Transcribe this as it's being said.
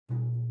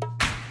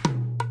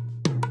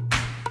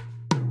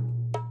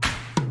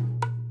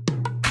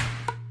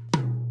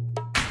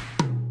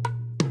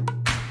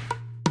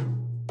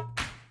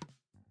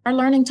Our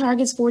learning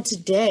targets for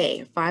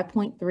today,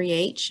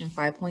 5.3H and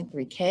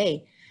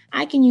 5.3K.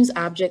 I can use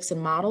objects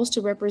and models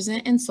to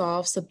represent and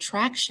solve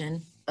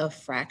subtraction of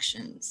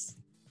fractions.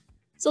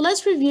 So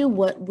let's review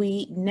what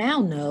we now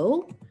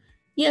know.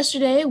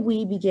 Yesterday,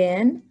 we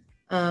began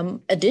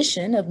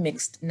addition of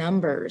mixed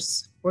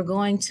numbers. We're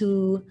going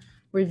to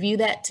review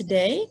that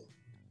today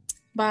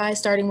by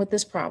starting with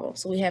this problem.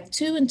 So we have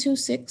 2 and 2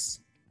 6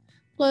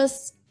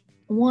 plus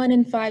 1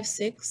 and 5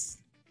 6.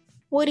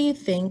 What do you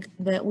think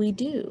that we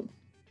do?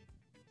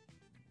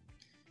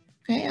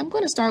 Okay, I'm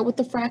going to start with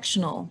the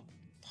fractional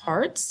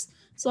parts.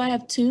 So I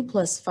have 2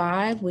 plus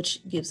 5,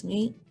 which gives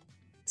me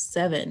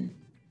 7.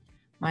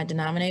 My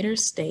denominator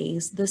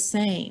stays the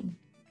same.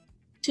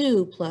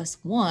 2 plus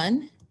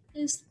 1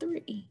 is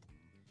 3.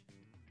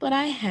 But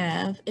I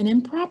have an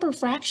improper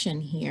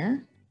fraction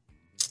here.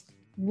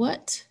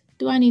 What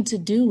do I need to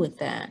do with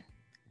that?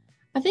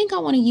 I think I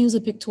want to use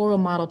a pictorial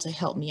model to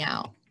help me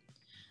out.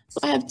 So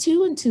I have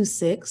 2 and 2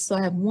 6. So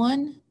I have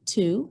 1,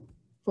 2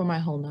 for my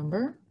whole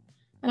number.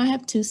 And I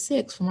have 2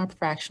 6 for my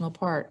fractional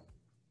part.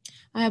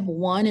 I have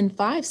 1 and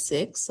 5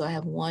 6. So I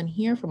have 1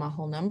 here for my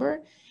whole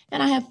number.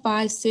 And I have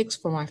 5 6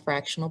 for my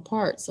fractional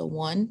part. So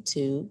 1,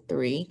 2,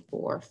 3,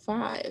 4,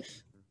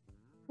 5.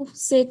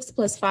 6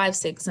 plus 5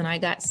 6, and I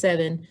got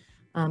 7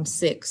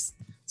 6.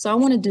 So I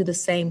want to do the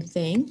same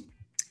thing.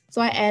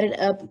 So I added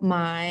up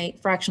my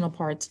fractional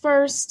parts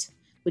first,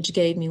 which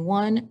gave me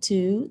 1,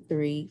 2,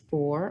 3,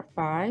 4,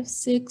 5,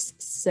 6,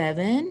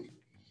 7.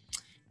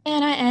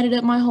 And I added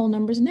up my whole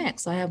numbers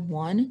next. So I have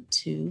 1,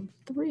 2,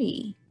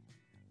 3.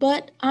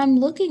 But I'm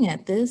looking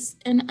at this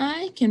and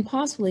I can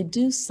possibly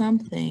do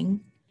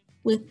something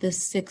with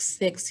this 6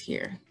 6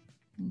 here.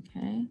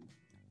 Okay.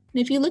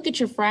 And if you look at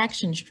your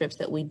fraction strips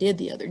that we did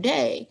the other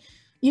day,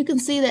 you can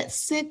see that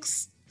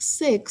 6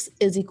 6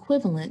 is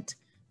equivalent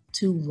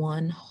to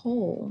 1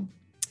 whole.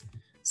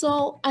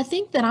 So I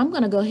think that I'm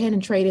going to go ahead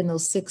and trade in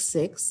those 6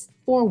 6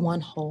 for 1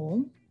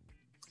 whole.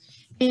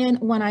 And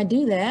when I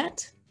do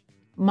that,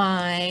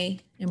 my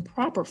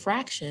improper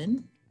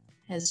fraction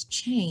has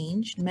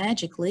changed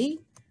magically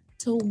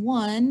to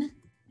 1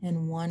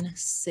 and 1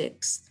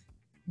 6.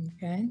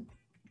 Okay.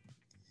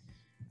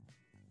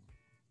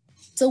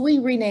 So we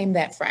rename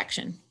that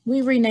fraction.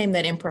 We rename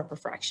that improper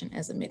fraction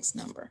as a mixed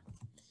number.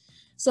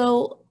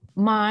 So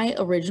my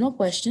original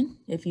question,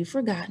 if you've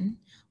forgotten,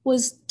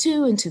 was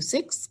 2 and 2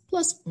 6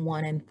 plus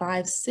 1 and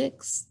 5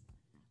 6.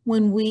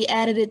 When we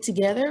added it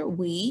together,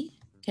 we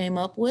came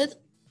up with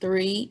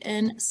 3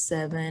 and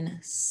 7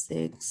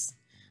 6.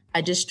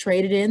 I just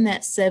traded in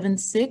that 7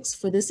 6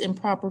 for this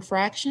improper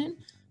fraction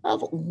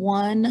of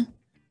 1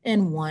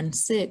 and 1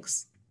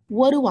 6.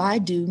 What do I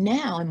do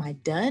now? Am I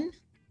done?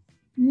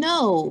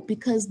 No,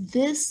 because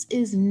this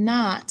is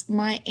not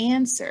my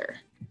answer.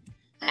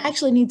 I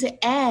actually need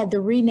to add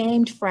the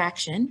renamed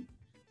fraction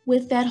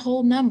with that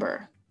whole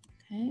number.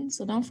 Okay,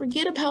 so don't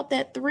forget about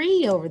that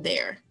 3 over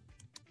there.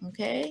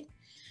 Okay,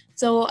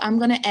 so I'm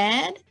going to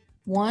add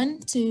 1,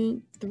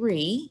 2,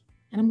 3,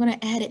 and I'm going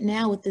to add it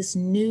now with this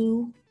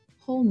new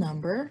whole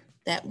number,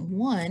 that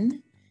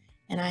 1,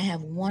 and I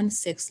have 1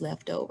 6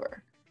 left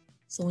over.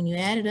 So when you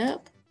add it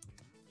up,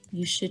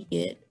 you should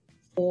get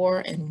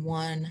 4 and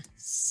 1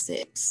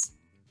 6.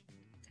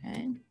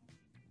 Okay,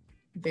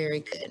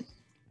 very good.